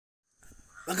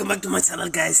Welcome back to my channel,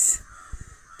 guys.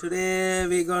 Today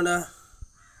we're gonna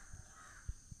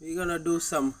do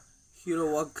some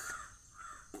hero work.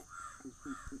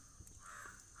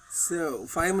 So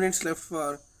 5 minutes left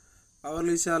for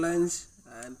hourly challenge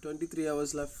and 23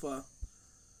 hours left for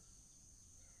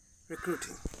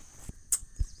recruiting.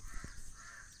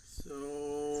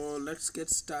 So let's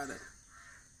get started.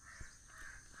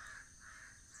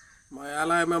 My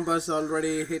ally members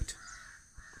already hit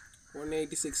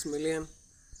 186 million.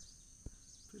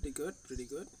 Pretty good.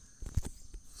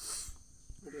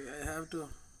 Okay, I have to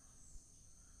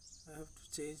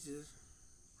change this.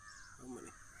 How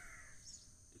many?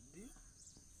 Did they?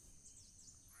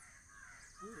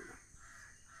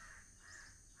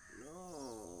 No.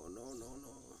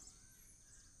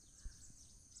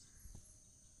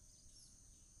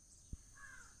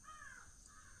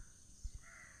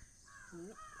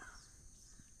 Yep.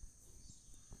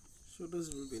 Shooters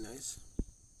will be nice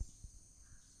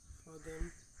for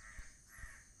them.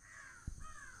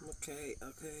 Okay.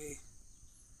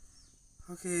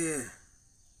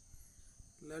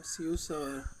 Let's use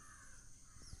our.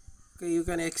 Okay, you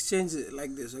can exchange it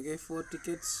like this. Okay, 4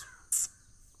 tickets,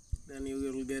 then you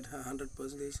will get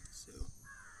 100%. So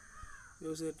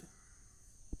use it,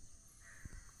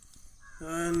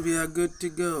 and we are good to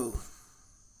go.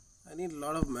 I need a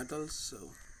lot of metals, so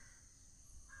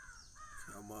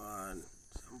come on,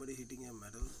 somebody hitting a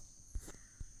metal.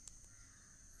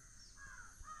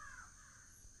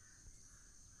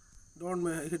 Don't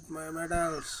hit my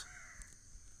medals.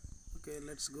 Okay,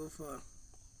 let's go for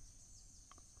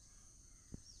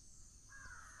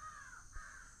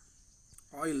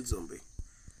oil zombie.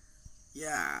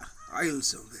 Yeah, oil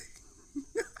zombie.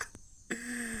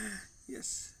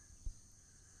 Yes,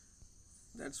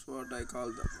 that's what I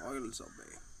call them, oil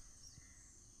zombie.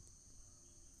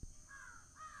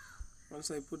 Once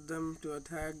I put them to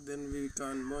attack, then we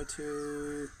can merge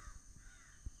you.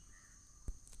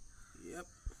 Yep.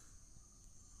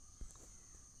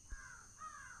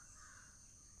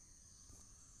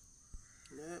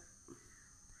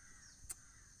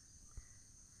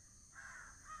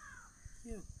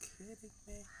 You kidding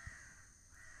me?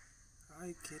 Are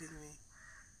you kidding me?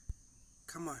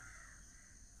 Come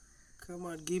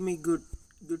on, give me good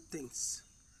things.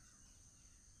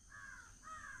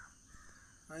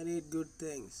 I need good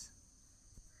things.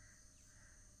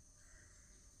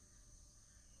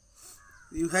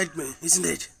 You hate me, isn't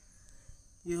it?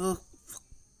 You.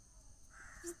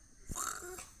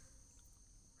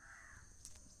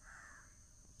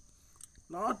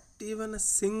 Not even a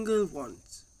single one.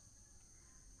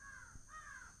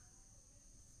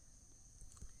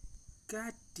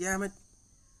 God damn it.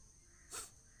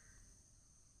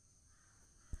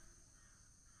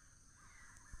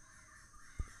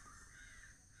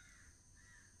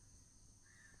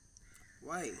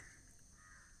 Why?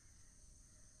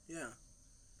 Yeah.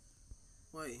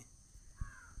 Why?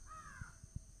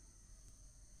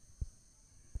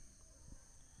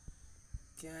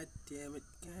 God damn it.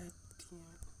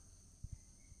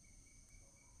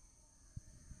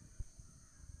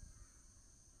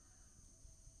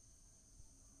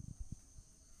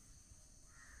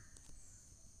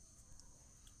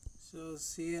 So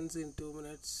C ends in 2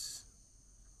 minutes.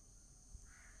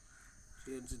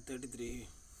 C ends in 33.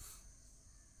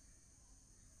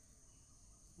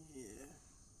 Yeah.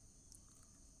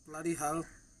 Bloody hell.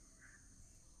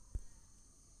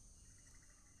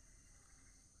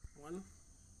 1.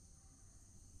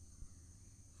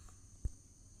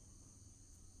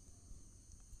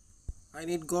 I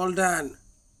need golden.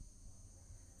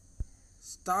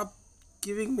 Stop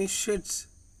giving me shits.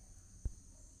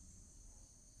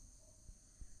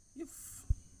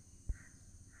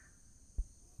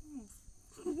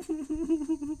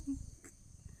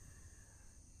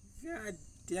 God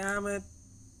damn it.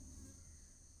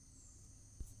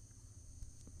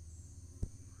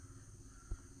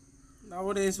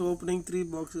 Nowadays opening 3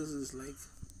 boxes is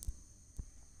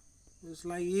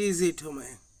like easy to me.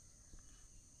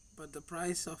 But the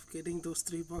price of getting those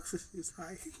 3 boxes is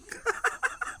high.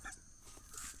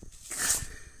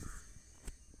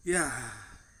 Yeah,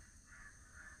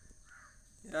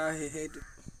 I hate it.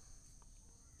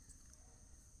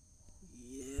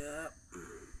 Yeah.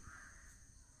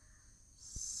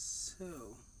 So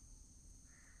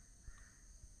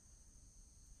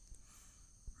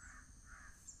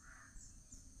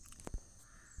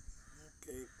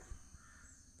okay.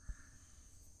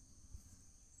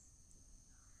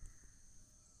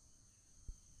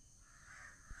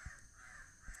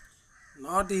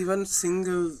 Not even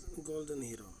single golden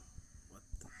hero. What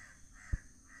the?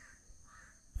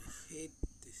 I hate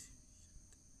this.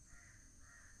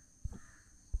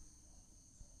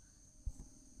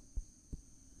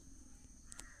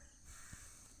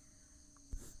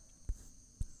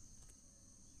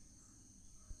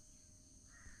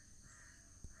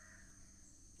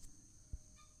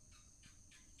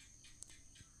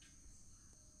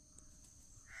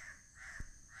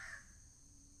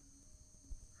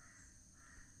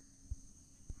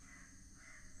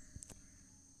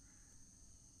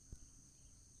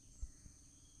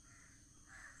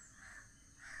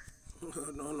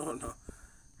 No.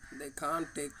 They can't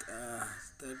take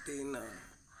 13,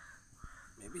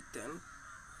 maybe 10,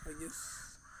 I guess.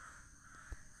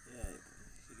 Yeah,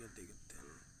 he can take it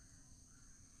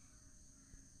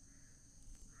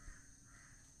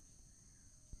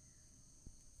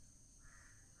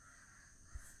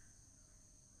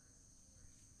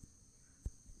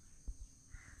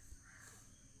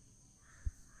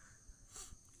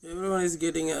 10. Everyone is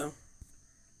getting a...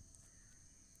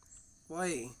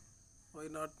 Why? Why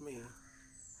not me?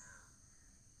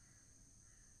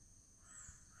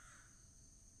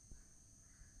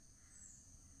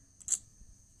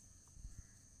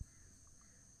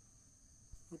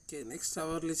 Okay, next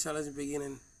hourly challenge begin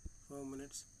in 4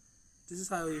 minutes. This is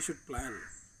how you should plan.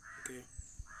 Okay,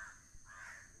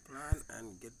 plan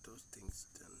and get those things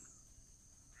done.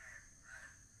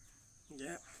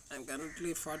 Yeah, I'm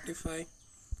currently 45.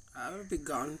 I will be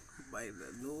gone by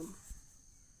the noon.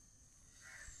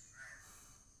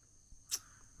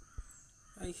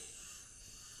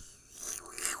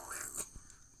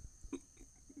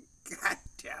 God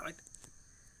damn it.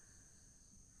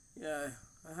 Yeah,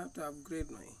 I have to upgrade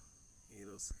my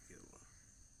hero skill.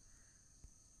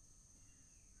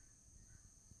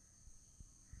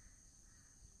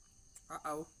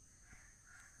 Uh-oh.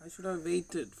 I should have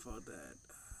waited for that.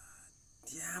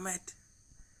 Damn it.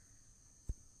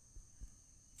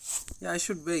 Yeah, I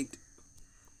should wait.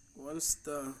 Once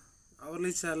the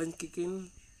hourly challenge kick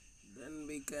in, then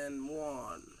we can move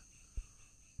on.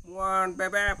 Move on,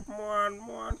 baby. Move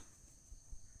on.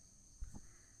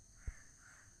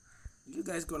 You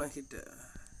guys gonna hit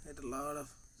a lot of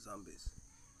zombies.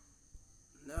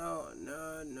 No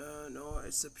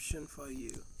exception for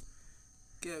you.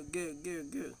 Go.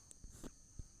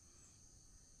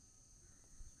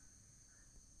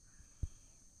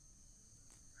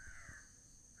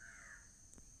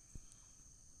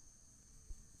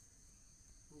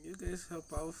 You guys are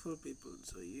powerful people,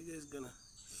 so you guys gonna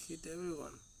hit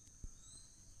everyone.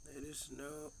 There is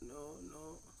no.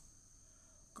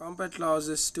 Combat loss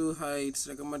is too high. It's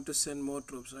recommended to send more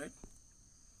troops, right?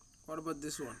 What about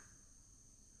this one?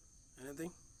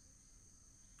 Anything?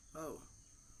 Oh,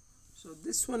 so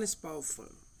this one is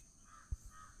powerful.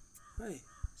 Hey,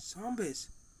 zombies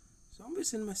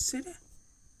in my city?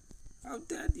 How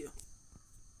dare you?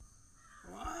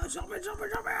 Oh, zombie!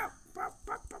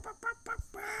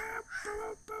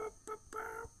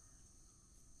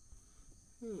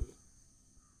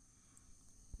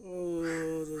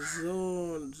 Oh, the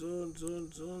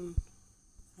zone.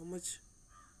 How much?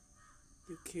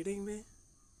 You kidding me?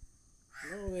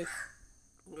 No way.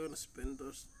 I'm gonna spend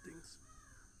those things.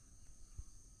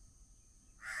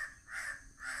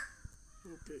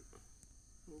 Okay,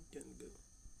 we can go.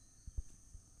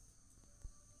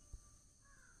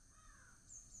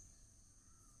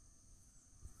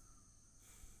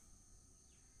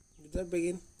 Did that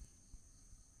begin?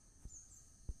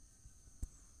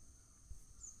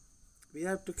 We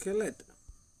have to kill it.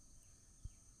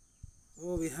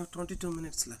 Oh, we have 22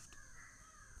 minutes left.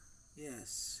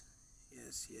 Yes.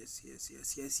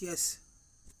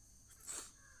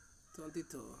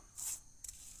 22.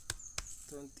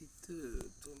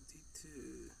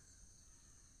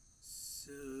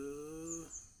 So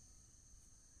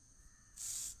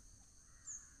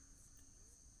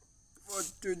what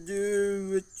to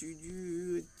do?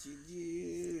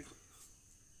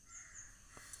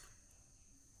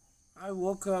 I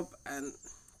woke up and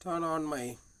turned on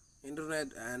my internet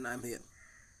and I'm here.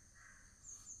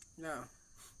 Now,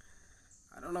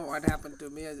 I don't know what happened to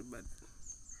me, but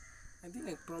I think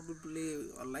I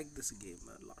probably like this game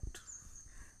a lot.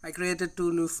 I created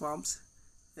 2 new farms,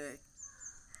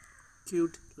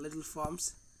 cute little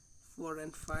farms, 4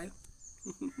 and 5.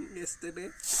 Yesterday,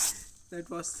 that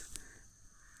was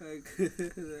like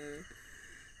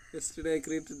yesterday I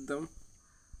created them.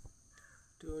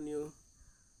 2 new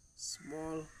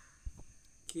small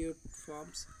cute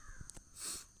farms.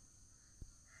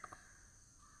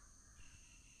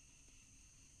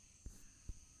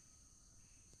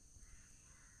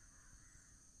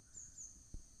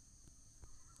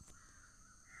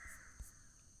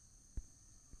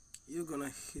 You're gonna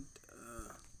hit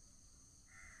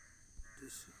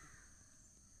this.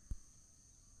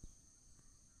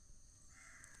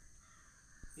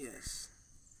 Yes.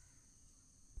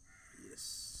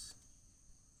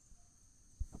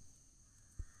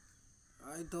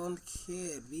 I don't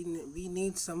care. We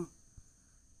need some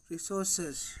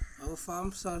resources. Our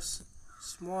farms are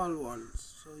small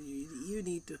ones, so you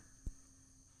need to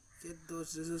get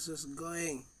those resources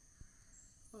going.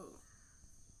 Oh,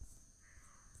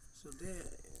 so there.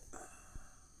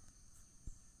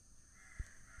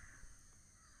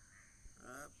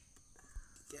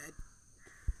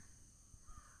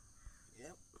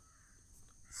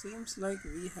 Seems like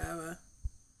we have a...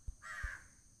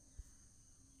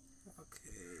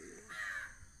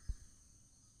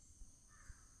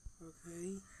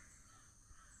 Okay.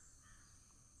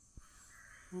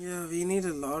 Yeah, we need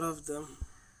a lot of them.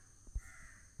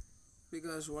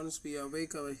 Because once we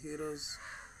awake our heroes,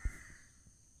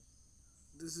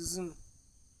 this isn't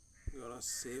gonna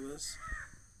save us.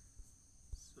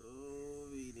 So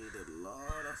we need a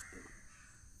lot of them.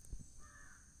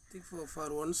 I think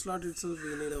for one slot itself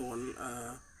we need a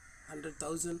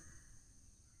 100,000.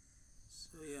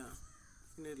 So yeah,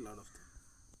 we need a lot of them.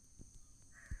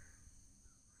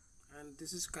 And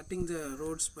this is cutting the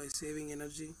roads by saving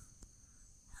energy.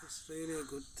 It's really a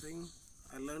good thing.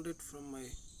 I learned it from my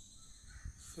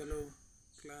fellow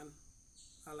clan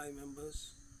ally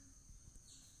members.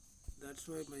 That's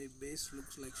why my base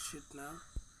looks like shit now.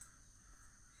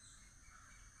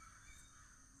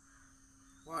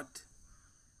 What?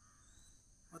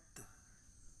 What the?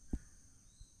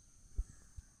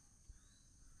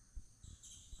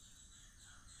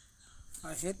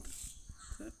 I hit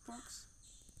that box.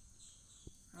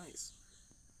 Nice.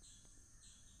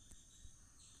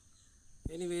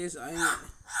 Anyways,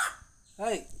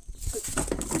 Hey!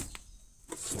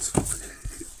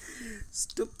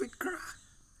 Stupid crap!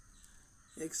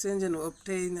 Exchange and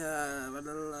obtain, yeah.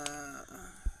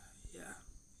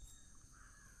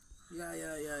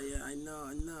 Yeah, I know.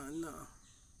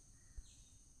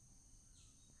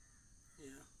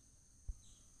 Yeah.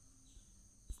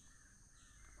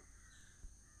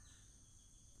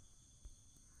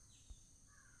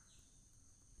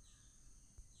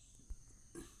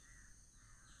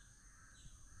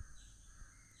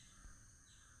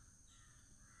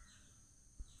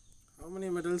 How many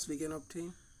medals we can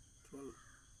obtain? 12.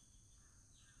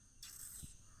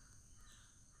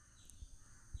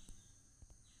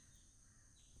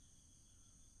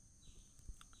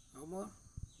 How more?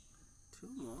 2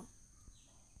 more.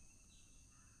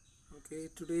 Okay,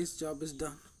 today's job is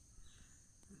done.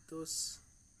 With those,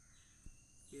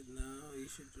 okay, now we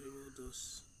should remove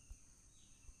those.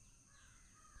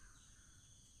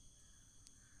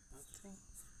 Nothing.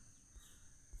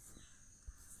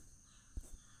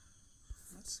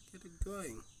 Let's get it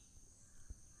going.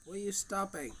 Why are you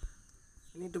stopping?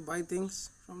 You need to buy things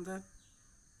from that?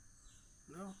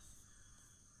 No?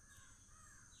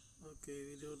 Okay,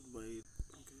 we don't buy it.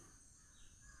 Okay.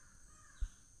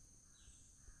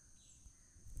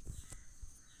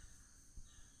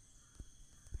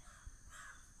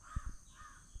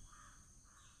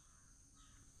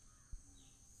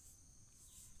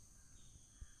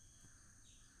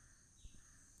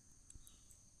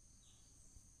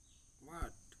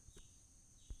 What?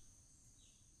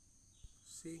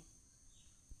 See?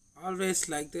 Always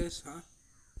like this, huh?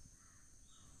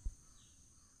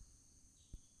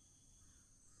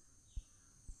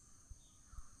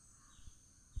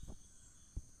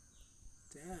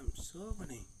 Damn, so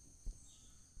many.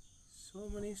 So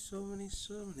many.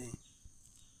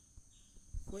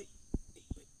 Wait.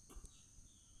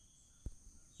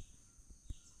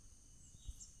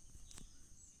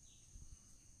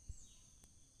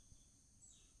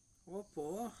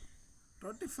 Oppo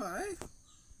 25.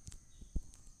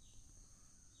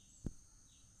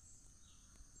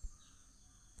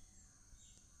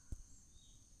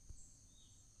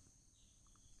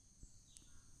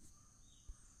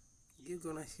 You're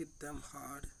gonna hit them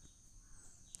hard.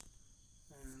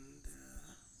 And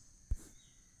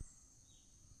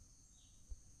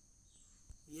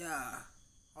yeah,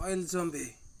 oil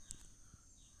zombie.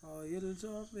 Oil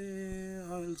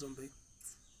zombie.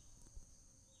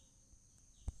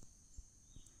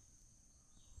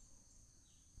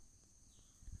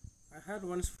 I had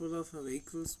ones full of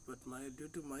vehicles, but due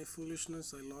to my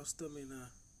foolishness, I lost them in a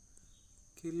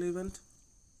kill event.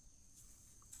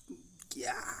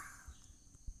 Yeah.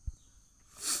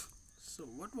 So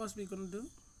what was we gonna do?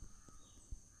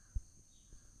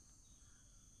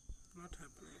 Not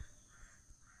happening.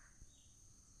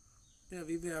 Yeah,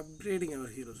 we were upgrading our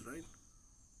heroes, right?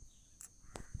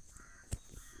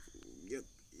 Yep.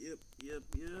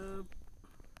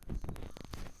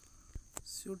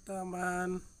 Shoota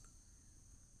man.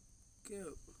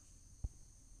 Go.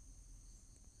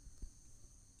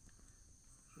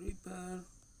 Reaper.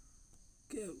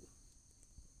 Go.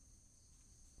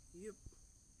 Yep.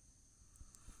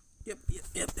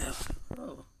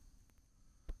 Oh.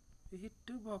 We hit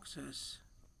 2 boxes.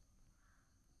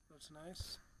 That's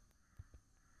nice.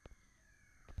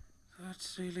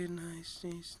 That's really nice.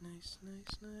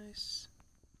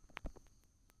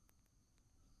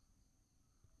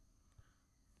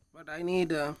 But I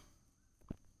need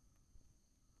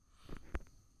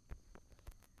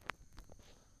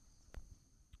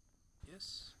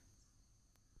this.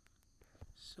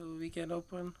 So we can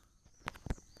open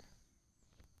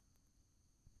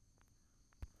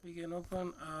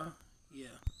yeah,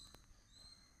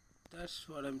 that's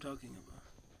what I'm talking about.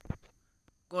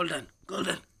 Golden.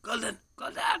 God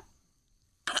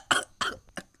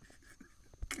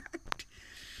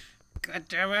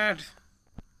damn it.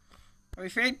 Are we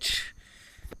fit?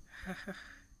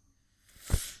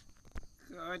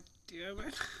 God damn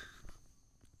it.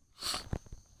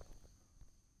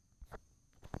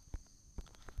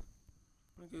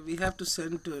 Okay, we have to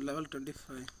send to level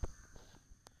 25.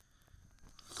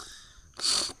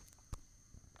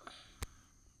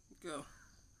 Go.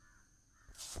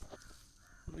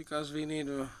 Because we need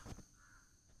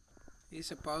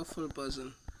he's a powerful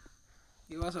person.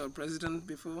 He was our president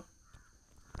before.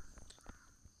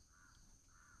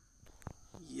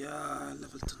 Yeah,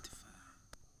 level 25.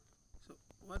 So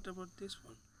what about this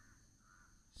one?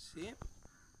 Same?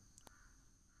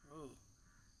 Oh.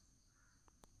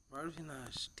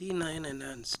 Varvinash. T9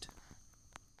 enhanced.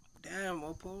 Damn,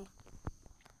 Oppo.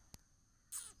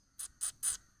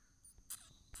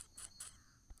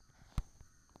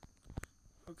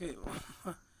 Okay.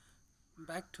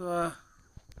 back to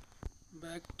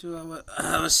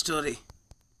our story.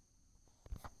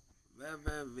 Where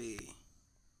were we?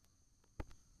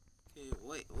 Okay,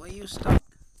 why you stop?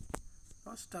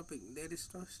 Not stopping. There is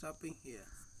no stopping here.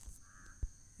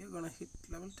 You're gonna hit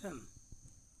level 10.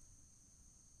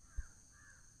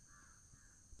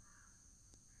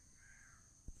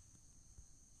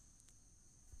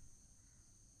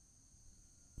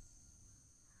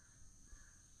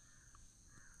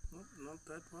 Nope, not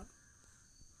that one.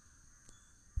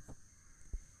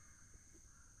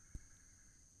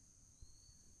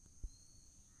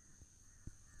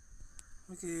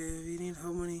 Okay, we need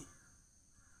how many?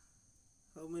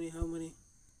 How many?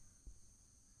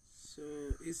 So,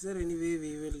 is there any way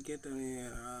we will get any?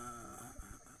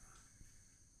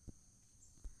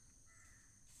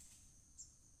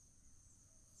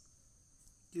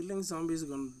 Killing zombies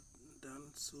gonna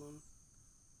done soon.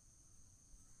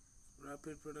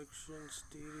 Rapid production,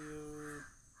 stereo,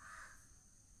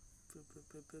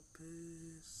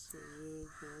 server,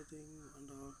 clothing, and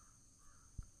all.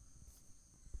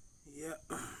 Yeah.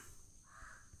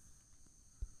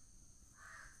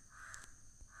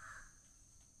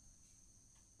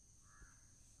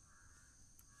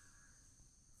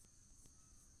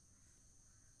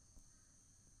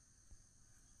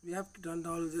 We have to done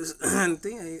all this and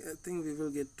I think we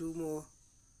will get 2 more.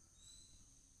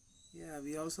 Yeah,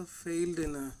 we also failed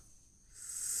in a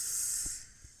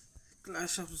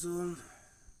Clash of Zone.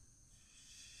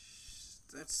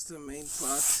 That's the main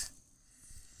part.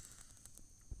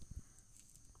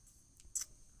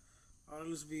 Or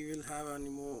else we will have any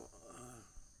more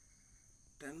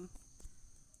 10.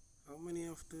 How many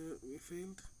after we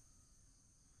failed?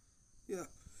 Yeah,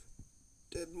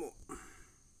 10 more.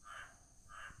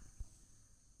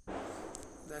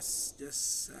 That's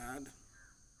just sad.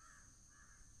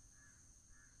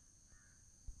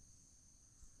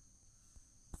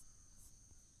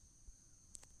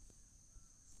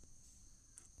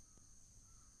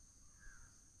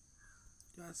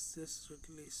 That's just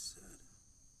really sad.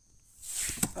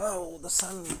 Oh, the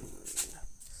sun.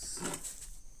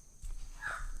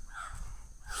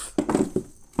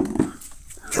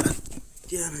 God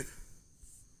damn it.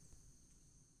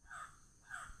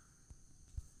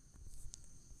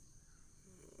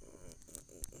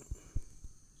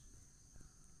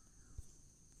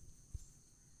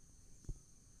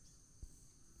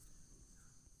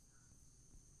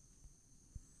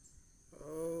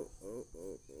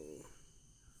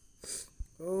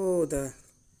 Oh, the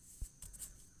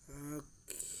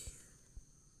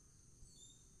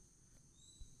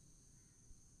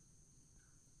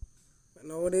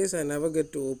nowadays I never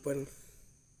get to open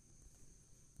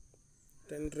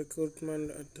 10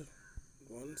 recruitment at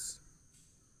once.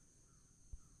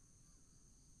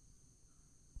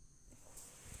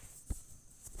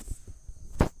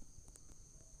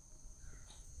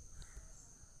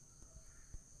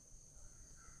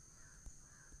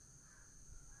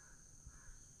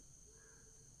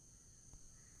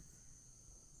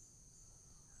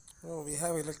 Oh, we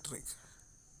have electric.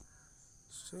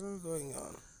 Still going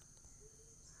on.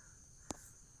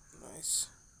 Nice.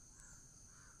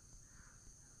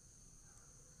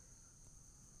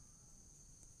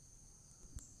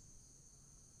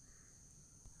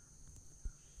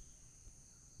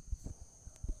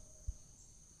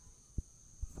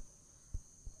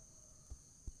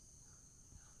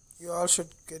 You all should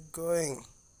get going.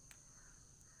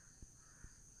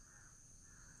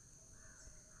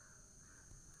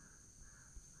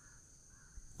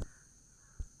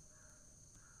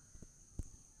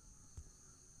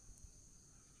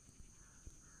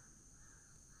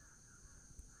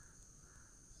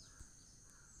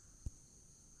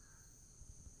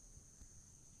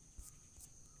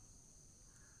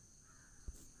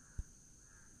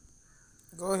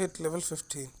 Go hit level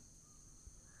 15.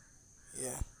 Yeah.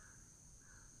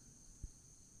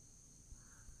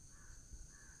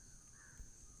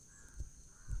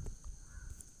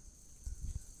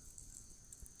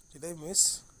 Did I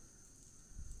miss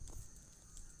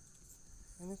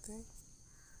anything?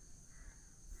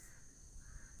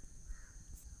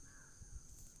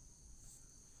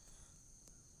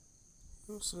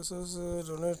 Use resources,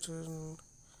 donation.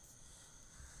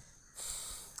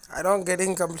 I don't get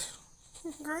incomplete.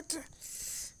 Good.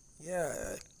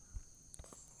 Yeah.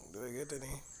 Do I get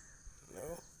any? No.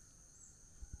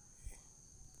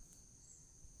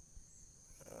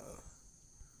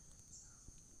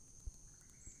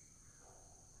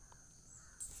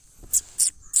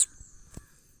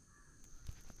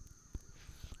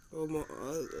 Oh,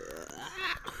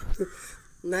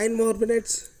 9 more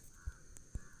minutes.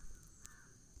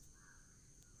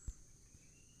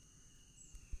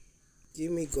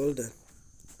 Give me golden.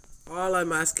 All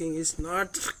I'm asking is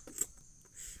not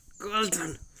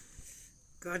golden.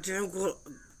 Goddamn gold.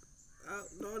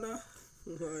 No, no.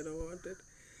 No, I don't want it.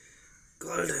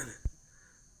 Golden.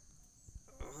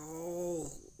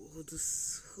 Oh,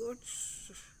 this hurts.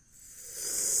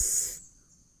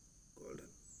 Golden.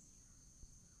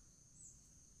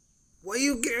 Why are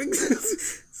you getting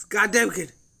this? Goddamn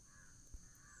kid.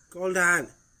 Golden.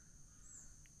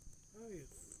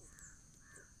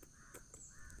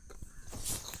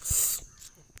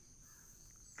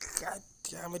 God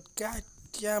damn it. God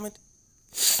damn it.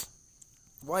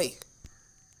 Why?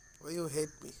 Why you hate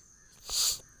me?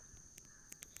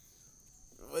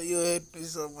 Why you hate me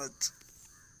so much?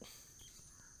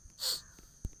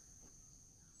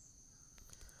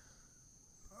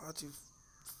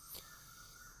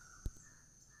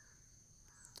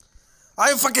 Are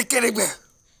you fucking kidding me?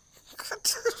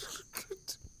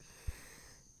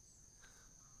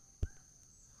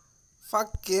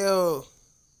 Fuck you.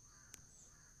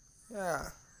 Yeah.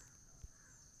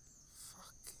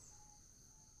 Fuck.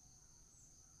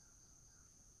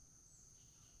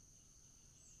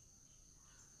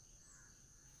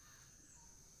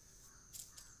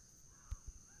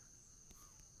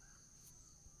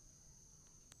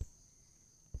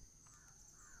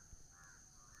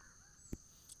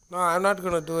 No, I'm not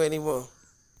gonna do any more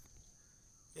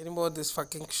of this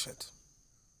fucking shit.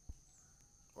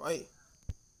 Why?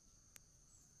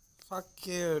 Fuck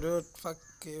you, dude. Fuck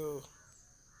you.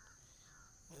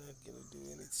 I'm not gonna do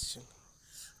anything.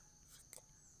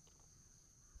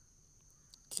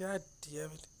 God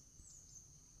damn it.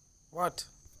 What?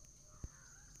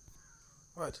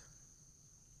 What?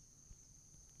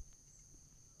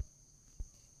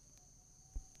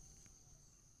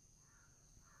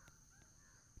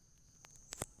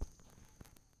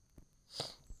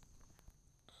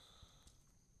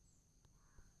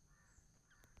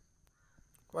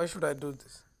 Why should I do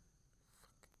this?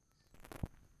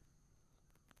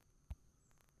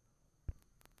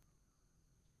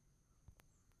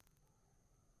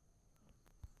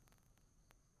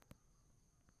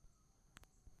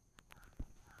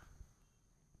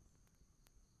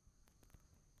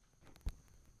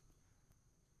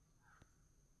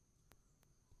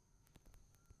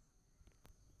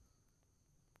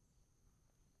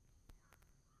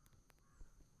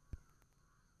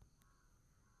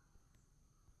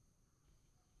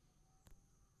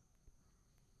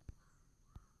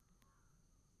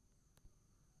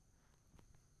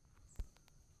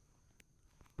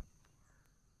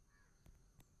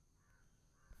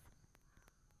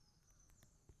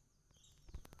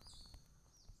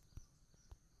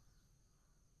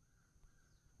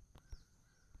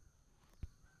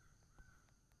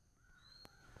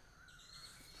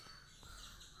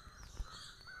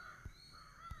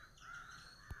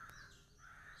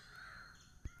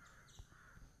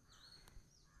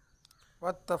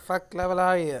 What the fuck level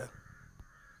are you?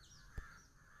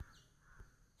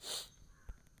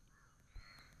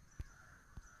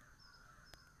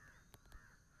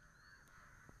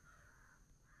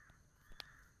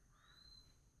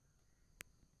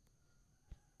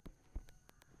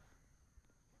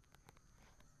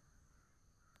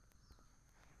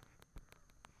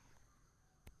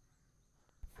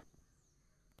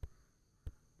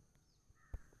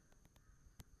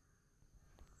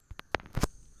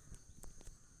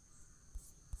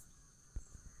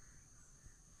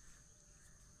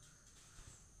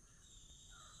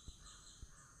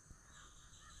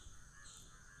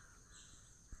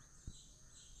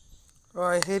 Oh,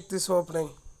 I hate this opening.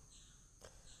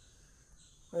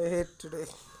 I hate today.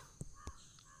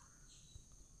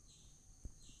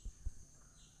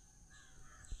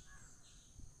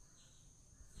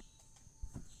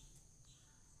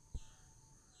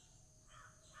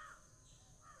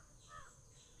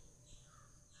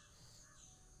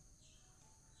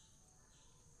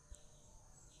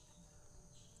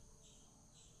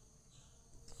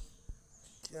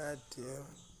 God damn.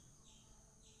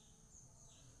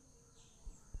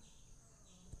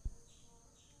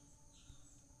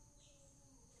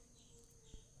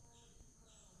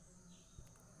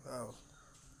 Wow.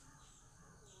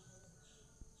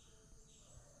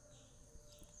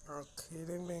 Are you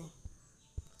kidding me?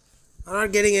 I'm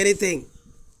not getting anything.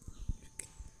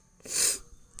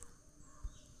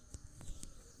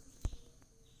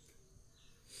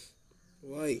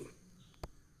 Why?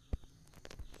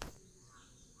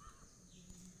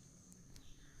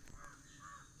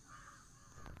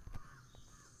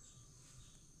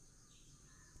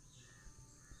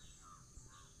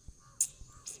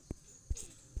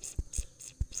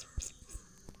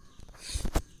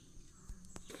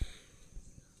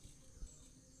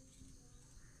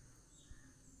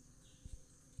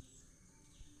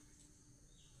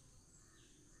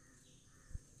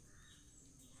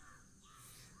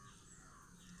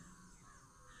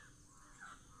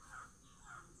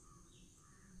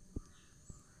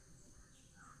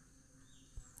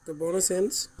 The bonus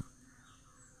ends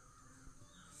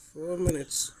 4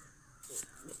 minutes.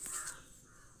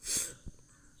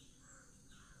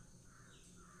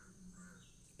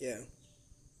 Yeah.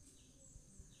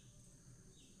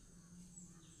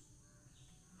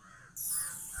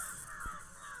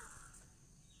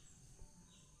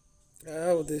 I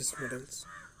have these medals.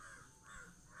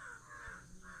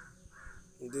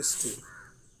 This too.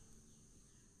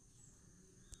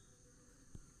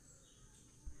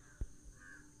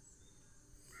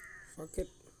 Fuck it.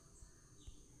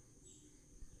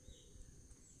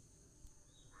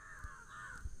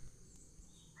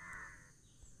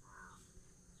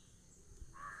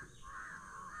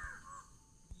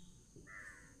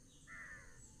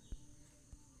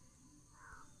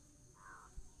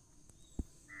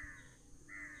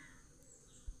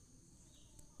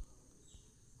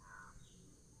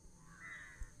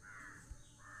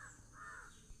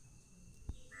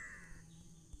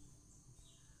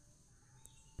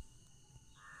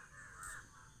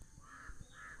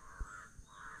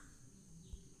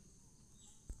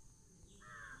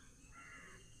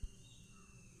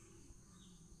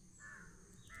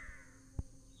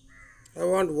 I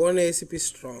want one ACP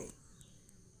strong.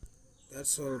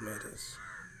 That's all matters.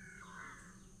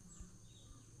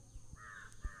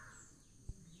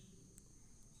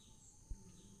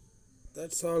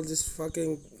 That's all this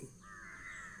fucking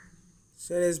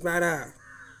shit is matter.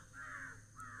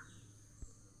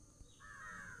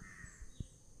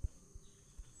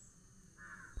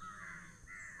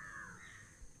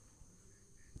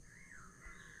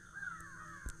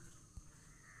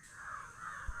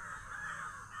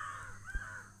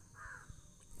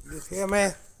 You hear me?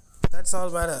 That's all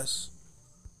matters.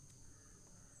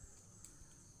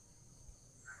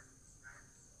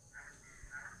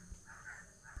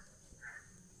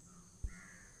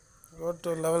 Go to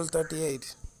level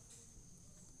 38.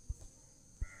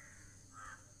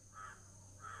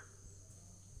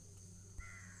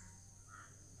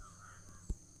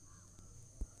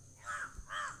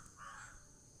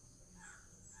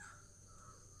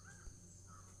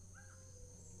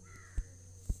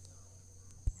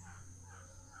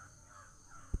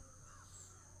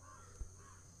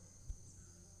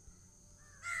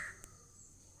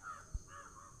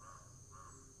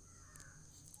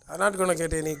 I'm not gonna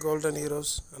get any golden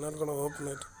heroes. I'm not gonna open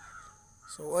it.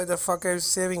 So why the fuck are you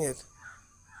saving it?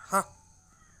 Huh?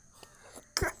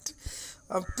 God,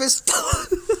 I'm pissed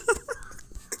off.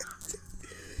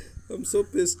 I'm so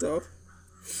pissed off.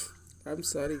 I'm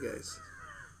sorry, guys.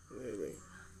 Really,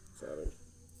 sorry.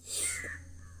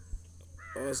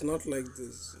 I was not like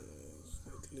this.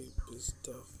 I was really pissed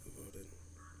off about it.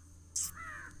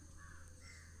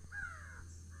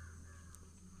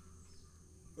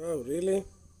 Oh, really?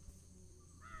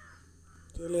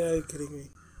 Really, are you kidding me?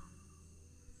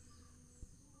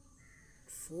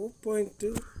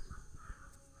 4.2?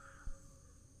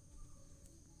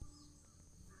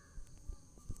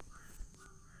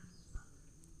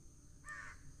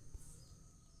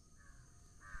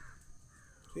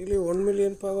 Really, 1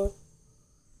 million power?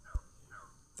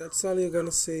 That's all you're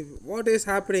gonna save. What is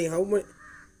happening? How much?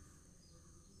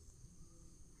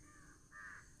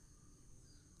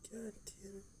 God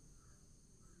damn.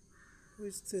 Who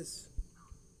is this?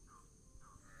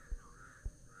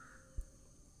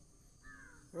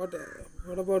 What?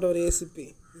 What about our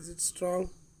ACP? Is it strong?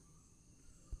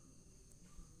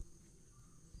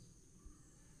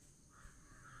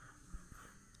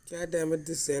 God damn it!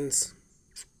 This ends.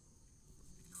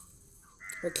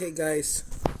 Okay, guys.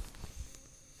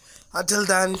 Until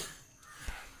then,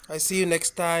 I see you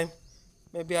next time.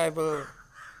 Maybe I will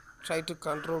try to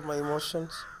control my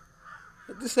emotions.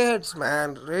 This hurts,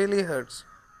 man. Really hurts.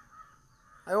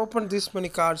 I opened this many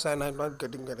cards and I'm not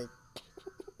getting any.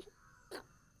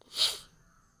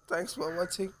 Thanks for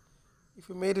watching. If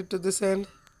you made it to this end,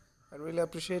 I really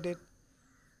appreciate it.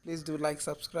 Please do like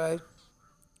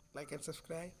and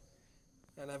subscribe,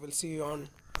 and I will see you on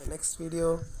my next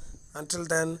video. Until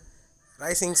then,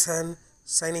 Rising Sun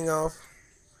signing off.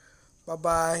 Bye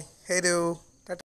bye. Hey do.